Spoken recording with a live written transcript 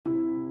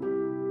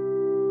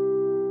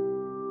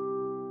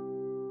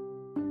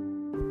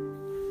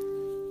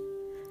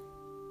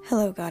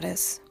Hello,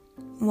 Goddess.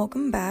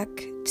 Welcome back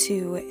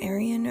to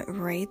Arian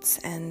Writes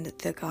and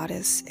the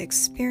Goddess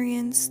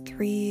Experience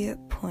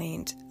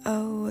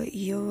 3.0,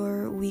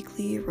 your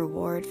weekly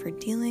reward for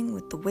dealing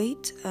with the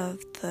weight of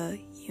the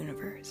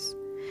universe.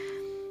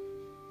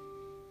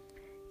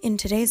 In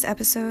today's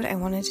episode, I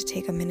wanted to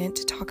take a minute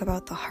to talk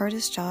about the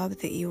hardest job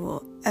that you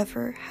will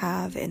ever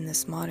have in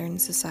this modern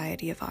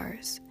society of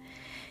ours.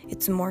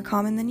 It's more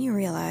common than you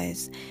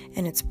realize,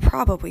 and it's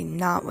probably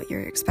not what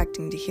you're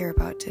expecting to hear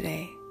about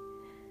today.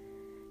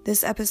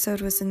 This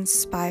episode was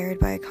inspired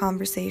by a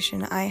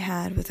conversation I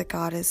had with a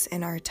goddess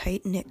in our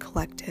tight-knit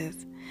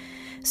collective.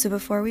 So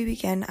before we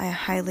begin, I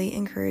highly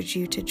encourage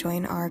you to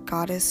join our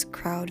Goddess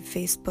Crowd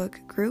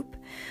Facebook group,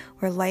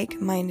 where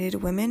like-minded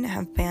women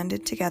have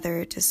banded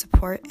together to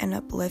support and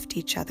uplift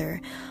each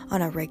other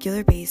on a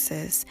regular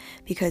basis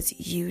because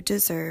you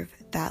deserve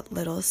that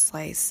little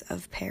slice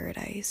of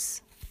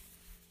paradise.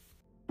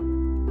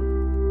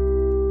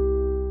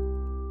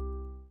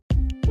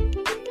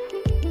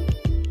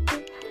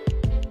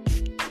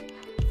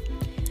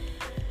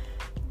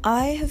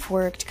 I have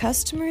worked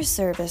customer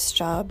service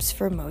jobs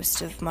for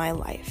most of my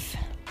life,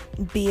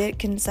 be it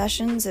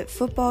concessions at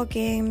football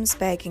games,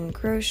 bagging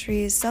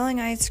groceries,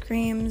 selling ice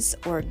creams,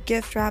 or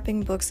gift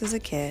wrapping books as a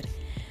kid,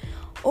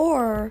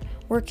 or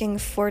working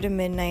 4 to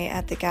midnight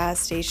at the gas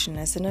station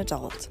as an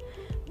adult.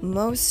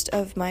 Most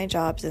of my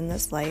jobs in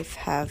this life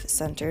have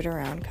centered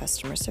around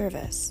customer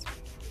service.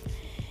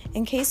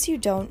 In case you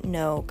don't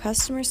know,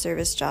 customer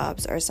service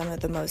jobs are some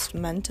of the most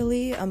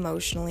mentally,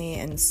 emotionally,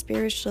 and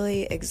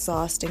spiritually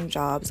exhausting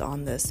jobs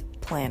on this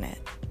planet.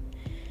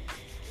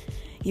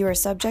 You are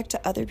subject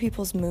to other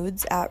people's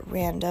moods at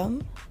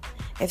random.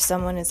 If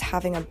someone is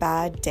having a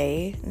bad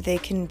day, they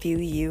can view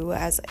you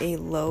as a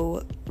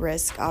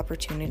low-risk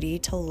opportunity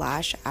to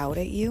lash out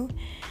at you.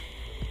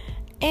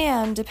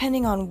 And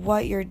depending on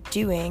what you're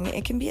doing,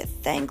 it can be a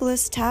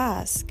thankless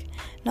task.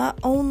 Not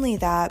only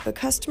that, but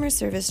customer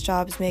service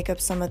jobs make up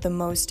some of the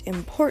most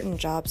important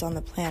jobs on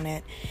the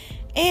planet.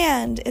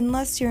 And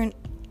unless you're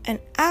an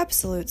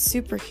absolute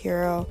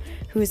superhero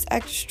who is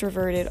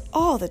extroverted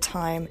all the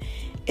time,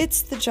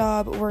 it's the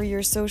job where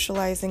you're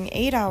socializing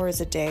 8 hours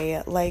a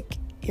day like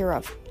you're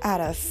at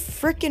a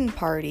frickin'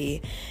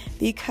 party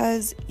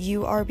because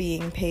you are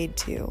being paid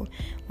to.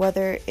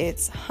 Whether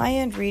it's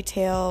high-end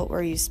retail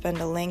where you spend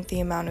a lengthy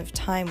amount of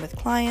time with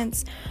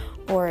clients,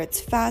 or it's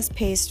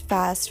fast-paced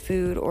fast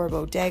food or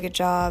bodega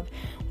job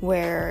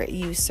where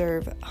you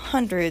serve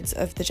hundreds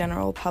of the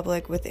general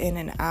public within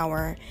an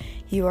hour,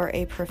 you are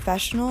a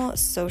professional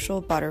social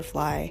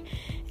butterfly.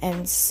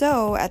 And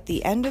so at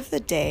the end of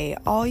the day,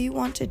 all you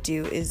want to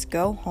do is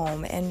go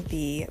home and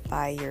be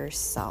by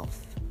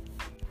yourself.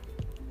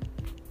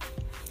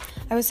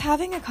 I was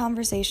having a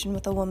conversation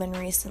with a woman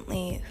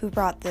recently who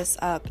brought this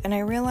up, and I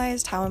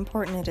realized how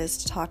important it is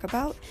to talk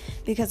about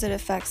because it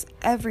affects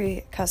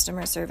every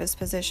customer service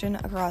position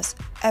across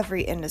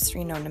every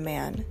industry known to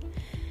man.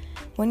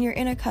 When you're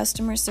in a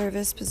customer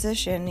service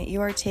position, you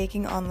are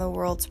taking on the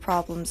world's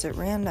problems at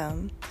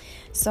random.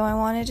 So I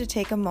wanted to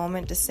take a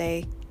moment to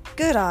say,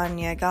 good on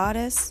ya,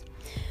 goddess.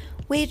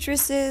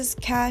 Waitresses,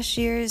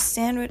 cashiers,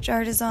 sandwich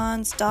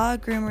artisans,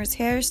 dog groomers,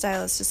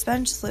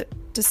 hairstylists,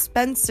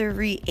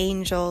 dispensary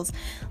angels,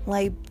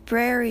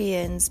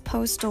 librarians,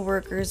 postal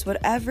workers,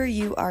 whatever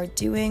you are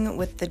doing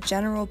with the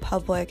general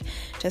public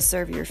to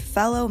serve your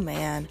fellow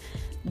man,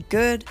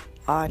 good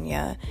on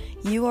ya.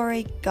 You are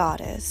a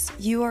goddess,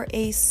 you are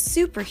a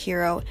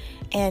superhero,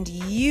 and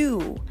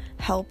you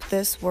help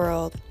this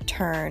world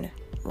turn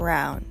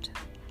round.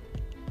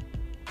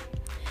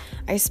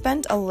 I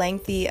spent a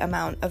lengthy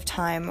amount of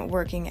time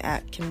working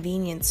at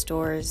convenience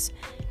stores,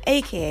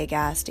 aka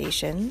gas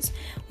stations,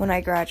 when I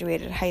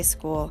graduated high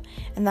school,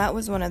 and that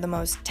was one of the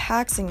most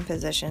taxing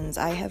positions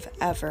I have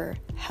ever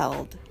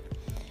held.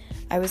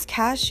 I was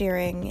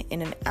cashiering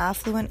in an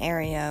affluent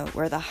area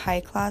where the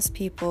high-class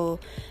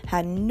people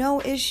had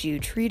no issue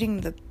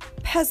treating the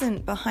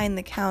peasant behind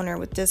the counter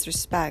with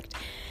disrespect,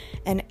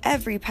 and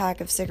every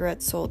pack of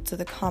cigarettes sold to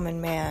the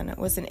common man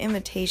was an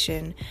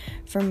invitation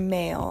for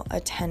male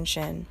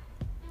attention.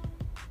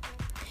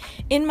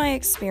 In my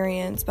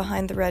experience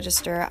behind the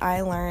register,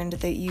 I learned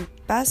that you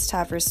best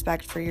have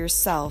respect for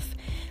yourself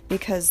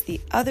because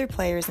the other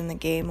players in the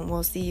game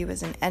will see you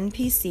as an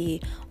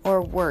NPC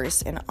or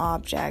worse, an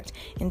object,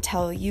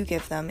 until you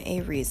give them a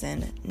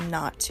reason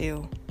not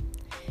to.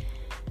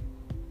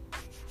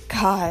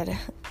 God,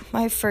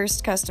 my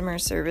first customer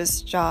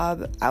service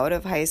job out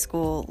of high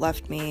school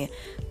left me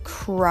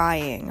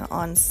crying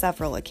on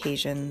several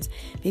occasions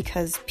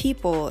because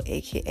people,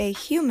 aka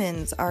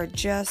humans, are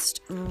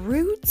just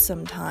rude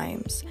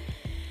sometimes.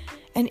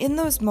 And in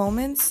those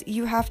moments,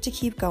 you have to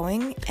keep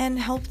going and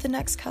help the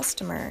next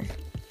customer.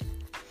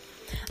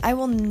 I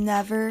will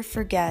never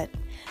forget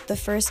the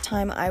first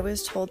time I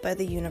was told by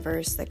the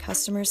universe that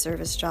customer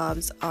service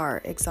jobs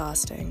are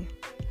exhausting.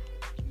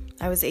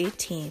 I was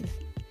 18.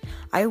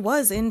 I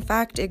was, in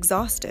fact,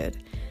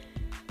 exhausted.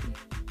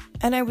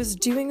 And I was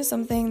doing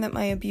something that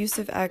my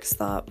abusive ex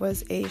thought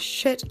was a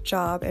shit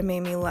job and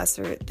made me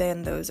lesser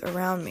than those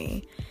around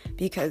me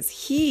because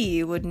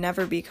he would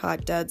never be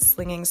caught dead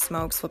slinging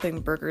smokes,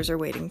 flipping burgers, or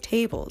waiting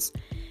tables.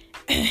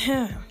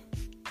 I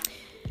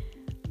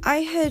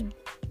had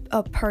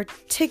a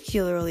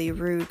particularly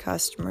rude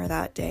customer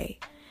that day.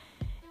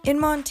 In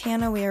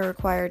Montana, we are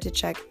required to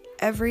check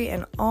every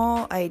and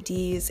all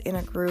IDs in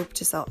a group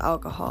to sell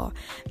alcohol,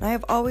 and I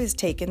have always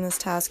taken this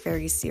task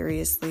very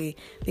seriously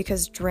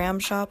because dram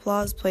shop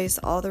laws place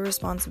all the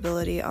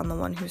responsibility on the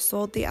one who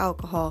sold the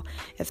alcohol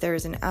if there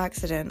is an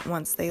accident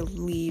once they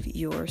leave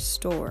your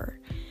store.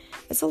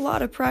 It's a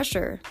lot of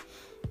pressure.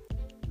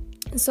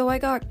 So I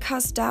got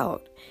cussed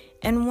out,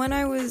 and when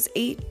I was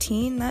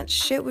 18, that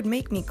shit would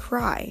make me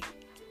cry.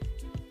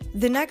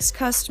 The next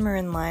customer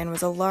in line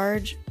was a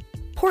large,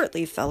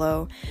 portly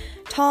fellow,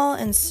 tall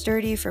and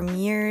sturdy from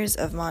years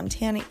of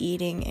Montana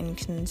eating and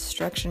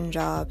construction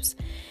jobs,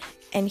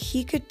 and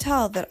he could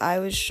tell that I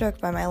was shook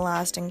by my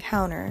last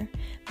encounter.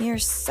 Mere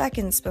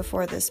seconds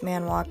before this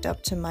man walked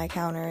up to my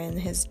counter in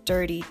his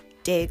dirty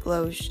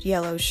day-glow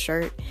yellow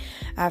shirt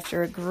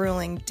after a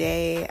grueling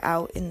day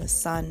out in the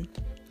sun.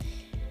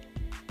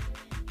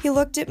 He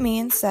looked at me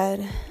and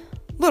said,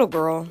 "Little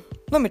girl,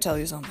 let me tell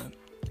you something.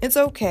 It's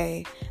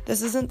okay.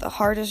 This isn't the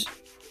hardest...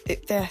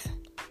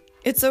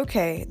 It's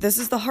okay. This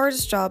is the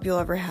hardest job you'll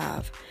ever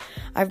have.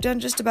 I've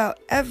done just about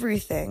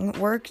everything.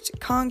 Worked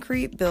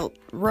concrete, built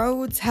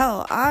roads.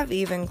 Hell, I've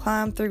even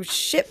climbed through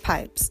shit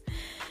pipes.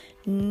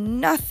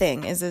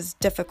 Nothing is as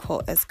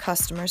difficult as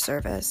customer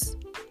service."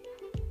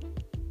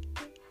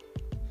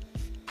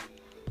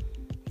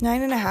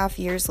 9.5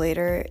 years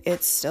later,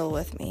 it's still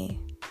with me.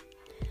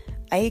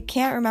 I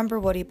can't remember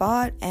what he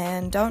bought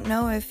and don't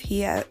know if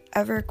he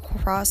ever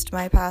crossed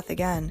my path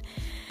again.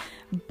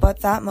 But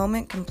that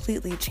moment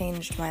completely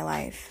changed my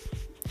life.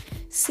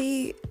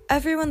 See,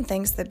 everyone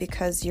thinks that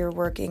because you're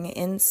working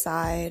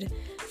inside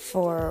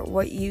for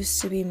what used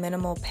to be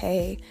minimal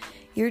pay,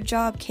 your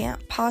job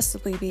can't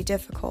possibly be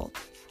difficult.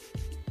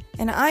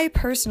 And I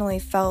personally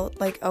felt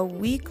like a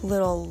weak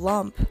little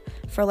lump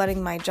for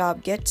letting my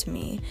job get to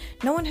me.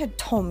 No one had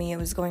told me it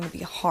was going to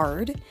be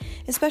hard,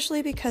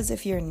 especially because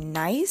if you're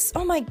nice,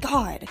 oh my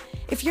God,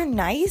 if you're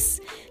nice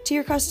to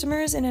your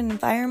customers in an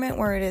environment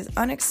where it is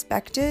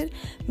unexpected,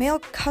 male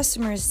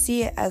customers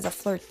see it as a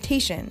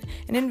flirtation,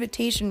 an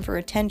invitation for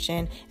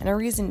attention, and a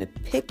reason to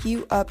pick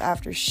you up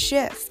after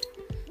shift.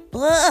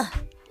 Blah!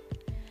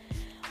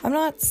 I'm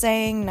not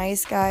saying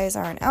nice guys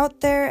aren't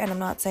out there, and I'm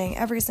not saying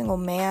every single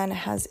man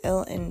has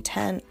ill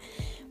intent,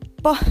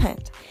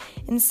 but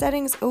in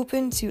settings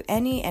open to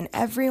any and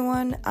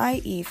everyone,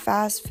 i.e.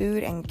 fast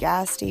food and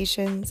gas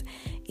stations,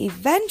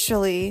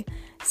 eventually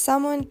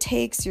someone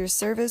takes your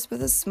service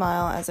with a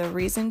smile as a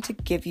reason to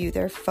give you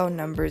their phone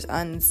numbers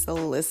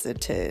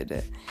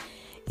unsolicited.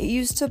 It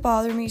used to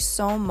bother me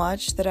so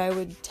much that I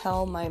would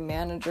tell my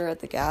manager at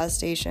the gas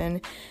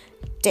station,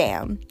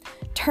 "Damn,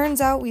 turns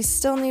out we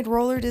still need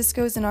roller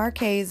discos and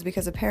arcades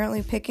because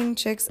apparently picking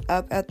chicks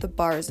up at the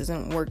bars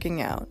isn't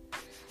working out."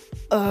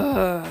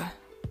 Ugh.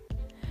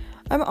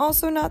 I'm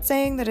also not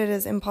saying that it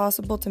is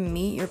impossible to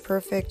meet your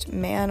perfect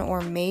man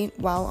or mate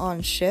while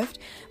on shift,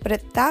 but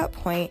at that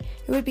point,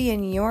 it would be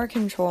in your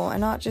control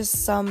and not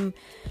just some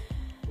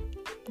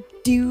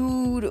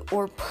dude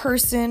or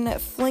person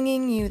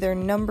flinging you their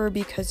number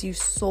because you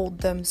sold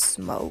them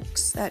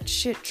smokes. That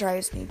shit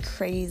drives me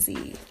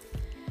crazy.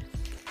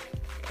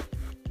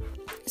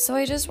 So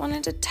I just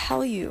wanted to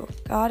tell you,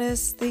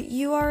 Goddess, that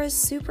you are a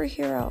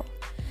superhero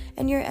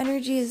and your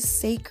energy is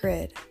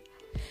sacred.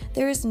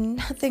 There is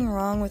nothing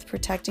wrong with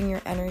protecting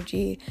your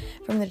energy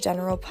from the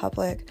general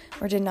public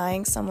or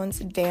denying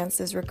someone's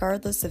advances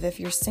regardless of if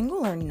you're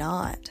single or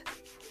not.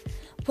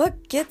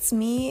 What gets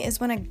me is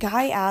when a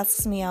guy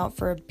asks me out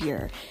for a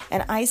beer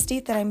and I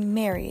state that I'm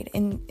married,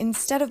 and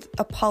instead of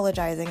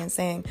apologizing and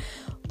saying,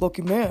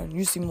 "Lucky man,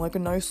 you seem like a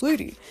nice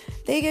lady,"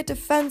 they get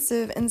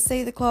defensive and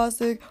say the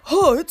classic,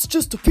 "Huh, it's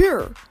just a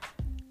beer."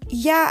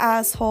 Yeah,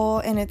 asshole,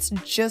 and it's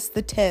just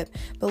the tip.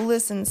 But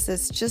listen,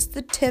 sis, just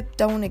the tip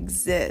don't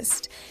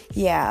exist.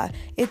 Yeah,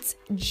 it's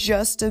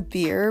just a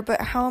beer,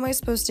 but how am I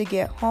supposed to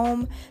get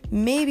home?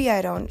 Maybe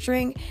I don't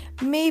drink.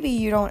 Maybe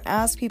you don't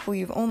ask people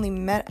you've only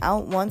met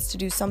out once to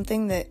do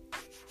something that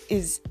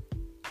is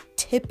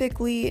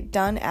typically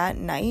done at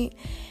night,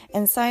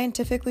 and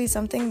scientifically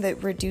something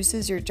that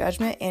reduces your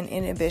judgment and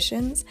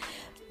inhibitions.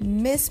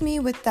 Miss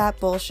me with that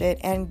bullshit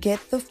and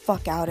get the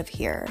fuck out of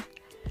here.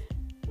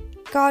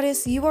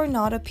 Goddess, you are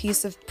not a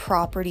piece of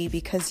property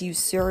because you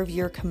serve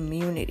your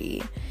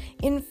community.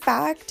 In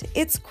fact,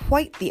 it's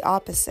quite the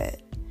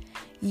opposite.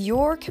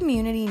 Your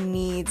community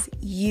needs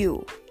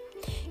you.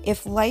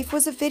 If life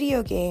was a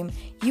video game,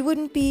 you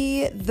wouldn't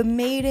be the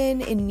maiden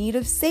in need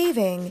of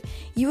saving.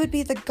 You would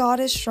be the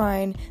goddess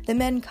shrine that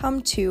men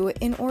come to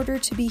in order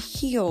to be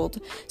healed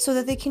so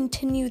that they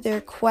continue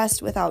their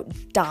quest without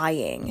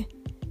dying.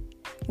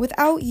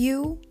 Without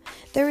you,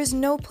 there is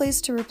no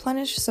place to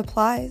replenish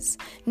supplies,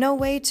 no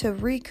way to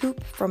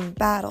recoup from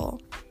battle.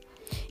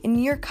 In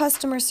your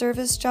customer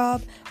service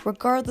job,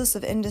 regardless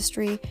of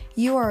industry,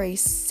 you are a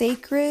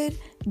sacred,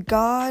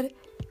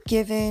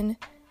 God-given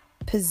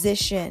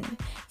position.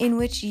 in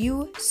which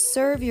you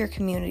serve your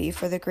community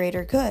for the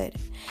greater good.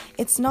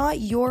 It's not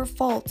your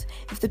fault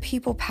if the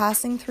people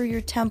passing through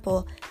your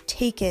temple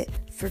take it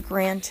for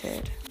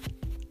granted.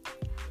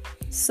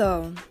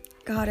 So,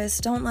 Goddess,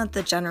 don't let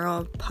the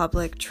general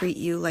public treat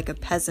you like a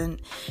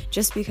peasant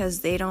just because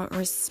they don't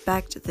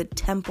respect the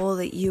temple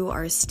that you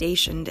are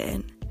stationed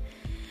in.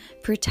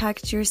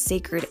 Protect your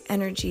sacred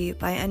energy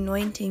by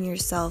anointing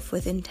yourself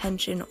with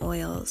intention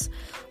oils,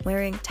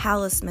 wearing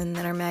talismans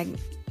that are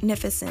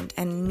magnificent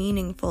and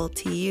meaningful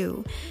to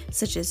you,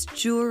 such as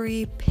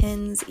jewelry,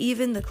 pins,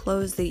 even the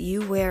clothes that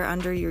you wear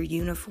under your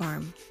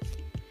uniform.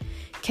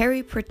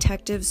 Carry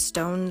protective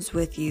stones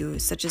with you,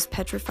 such as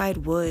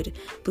petrified wood,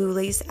 blue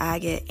lace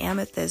agate,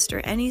 amethyst,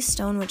 or any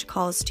stone which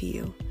calls to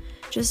you.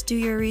 Just do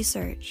your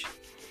research.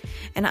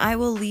 And I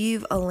will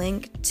leave a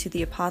link to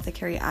the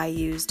apothecary I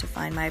use to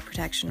find my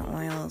protection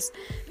oils,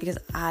 because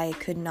I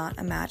could not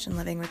imagine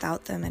living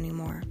without them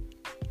anymore.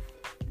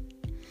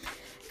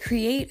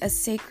 Create a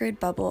sacred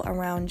bubble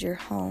around your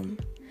home.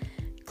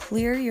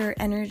 Clear your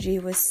energy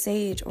with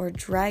sage or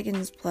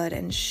dragon's blood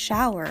and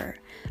shower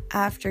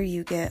after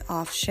you get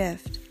off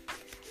shift.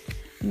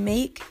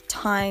 Make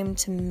time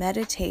to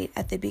meditate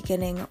at the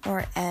beginning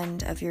or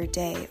end of your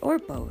day, or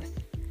both.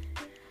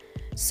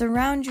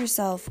 Surround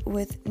yourself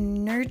with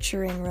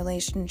nurturing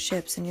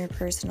relationships in your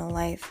personal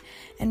life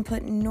and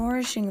put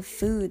nourishing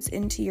foods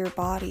into your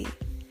body.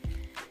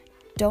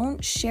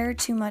 Don't share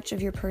too much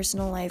of your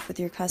personal life with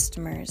your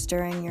customers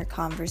during your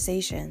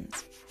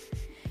conversations.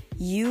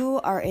 You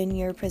are in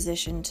your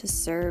position to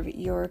serve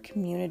your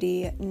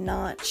community,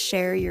 not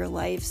share your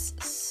life's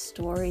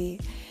story.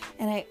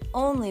 And I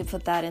only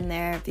put that in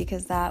there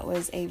because that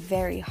was a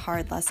very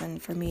hard lesson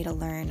for me to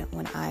learn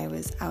when I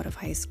was out of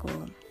high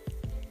school.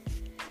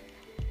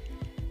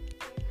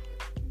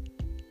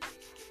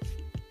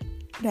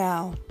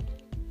 Now,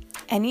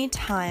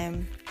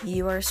 anytime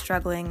you are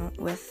struggling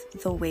with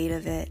the weight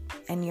of it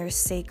and your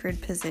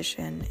sacred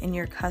position in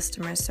your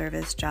customer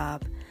service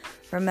job,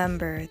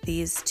 remember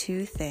these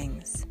two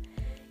things.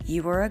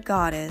 You are a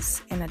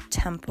goddess in a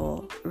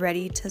temple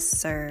ready to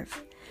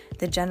serve.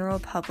 The general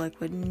public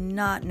would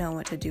not know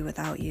what to do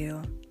without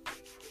you.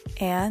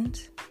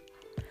 And,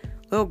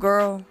 little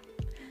girl,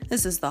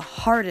 this is the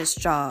hardest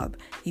job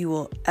you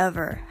will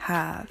ever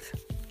have.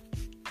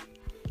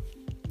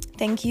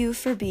 Thank you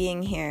for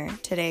being here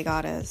today,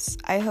 Goddess.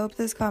 I hope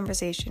this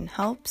conversation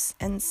helps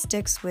and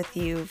sticks with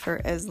you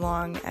for as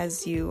long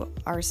as you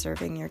are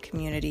serving your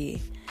community.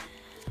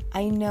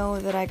 I know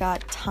that I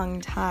got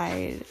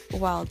tongue-tied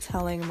while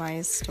telling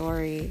my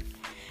story,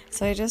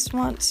 so I just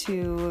want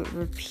to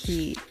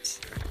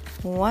repeat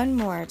one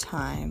more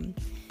time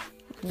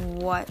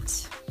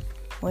what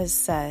was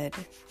said.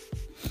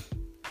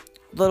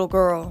 Little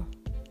girl,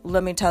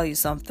 let me tell you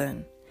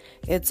something.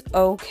 It's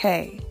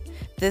okay.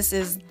 This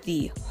is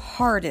the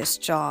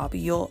hardest job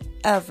you'll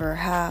ever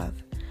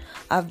have.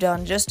 I've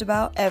done just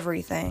about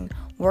everything.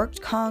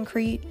 Worked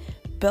concrete,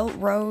 built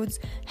roads.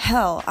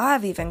 Hell,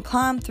 I've even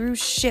climbed through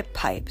ship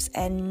pipes,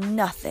 and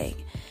nothing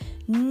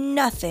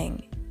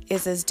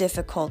is as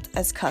difficult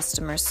as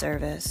customer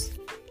service.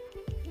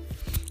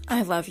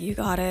 I love you,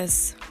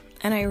 Goddess,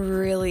 and I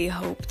really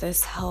hope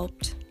this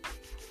helped.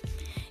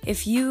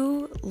 If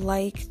you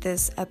like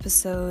this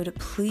episode,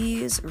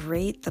 please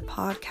rate the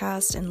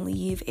podcast and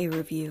leave a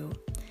review.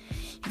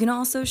 You can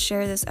also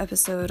share this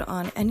episode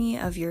on any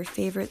of your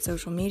favorite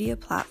social media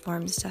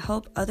platforms to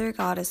help other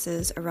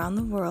goddesses around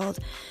the world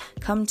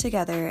come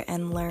together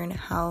and learn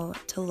how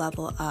to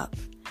level up.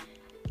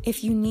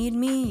 If you need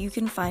me, you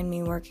can find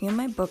me working in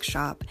my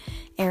bookshop,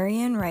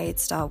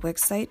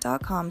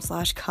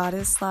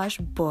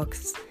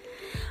 arianwrites.wixsite.com/goddess/books.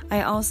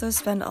 I also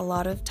spend a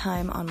lot of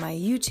time on my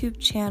YouTube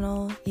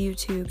channel,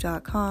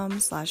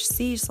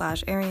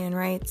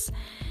 youtube.com/c/arianwrites.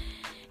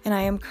 And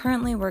I am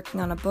currently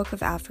working on a book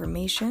of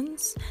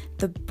affirmations,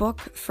 the book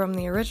from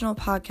the original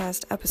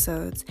podcast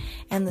episodes,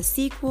 and the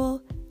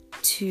sequel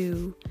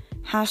to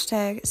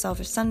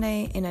 #Selfish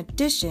Sunday, in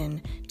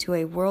addition to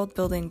a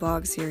world-building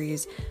blog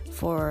series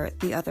for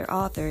the other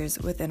authors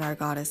within our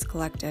Goddess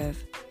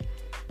Collective.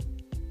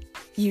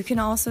 You can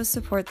also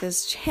support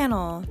this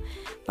channel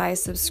by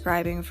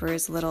subscribing for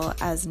as little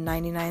as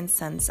 99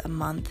 cents a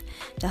month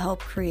to help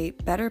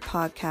create better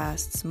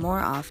podcasts more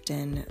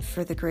often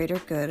for the greater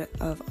good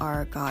of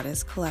our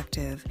Goddess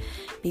Collective,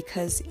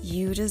 because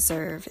you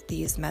deserve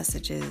these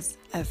messages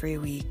every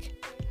week.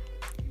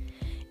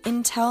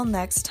 Until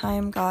next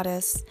time,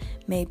 Goddess,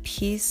 may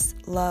peace,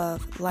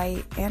 love,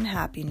 light, and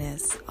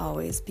happiness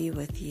always be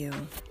with you.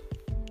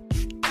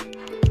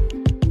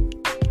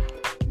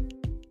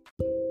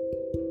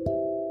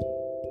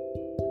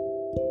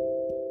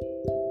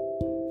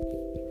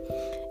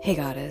 Hey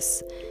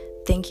Goddess,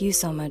 thank you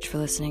so much for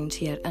listening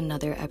to yet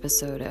another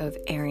episode of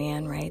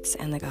Ariane Writes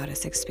and the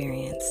Goddess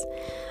Experience.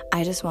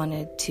 I just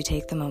wanted to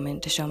take the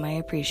moment to show my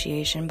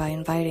appreciation by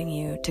inviting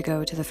you to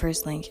go to the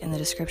first link in the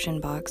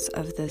description box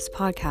of this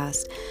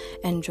podcast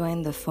and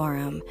join the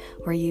forum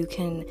where you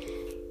can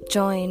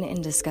join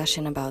in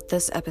discussion about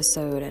this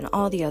episode and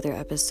all the other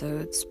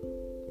episodes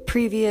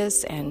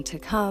previous and to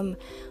come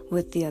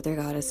with the other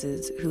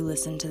goddesses who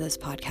listen to this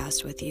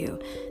podcast with you.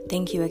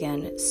 Thank you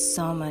again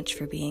so much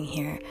for being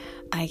here.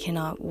 I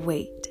cannot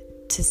wait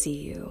to see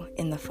you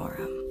in the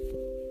forum.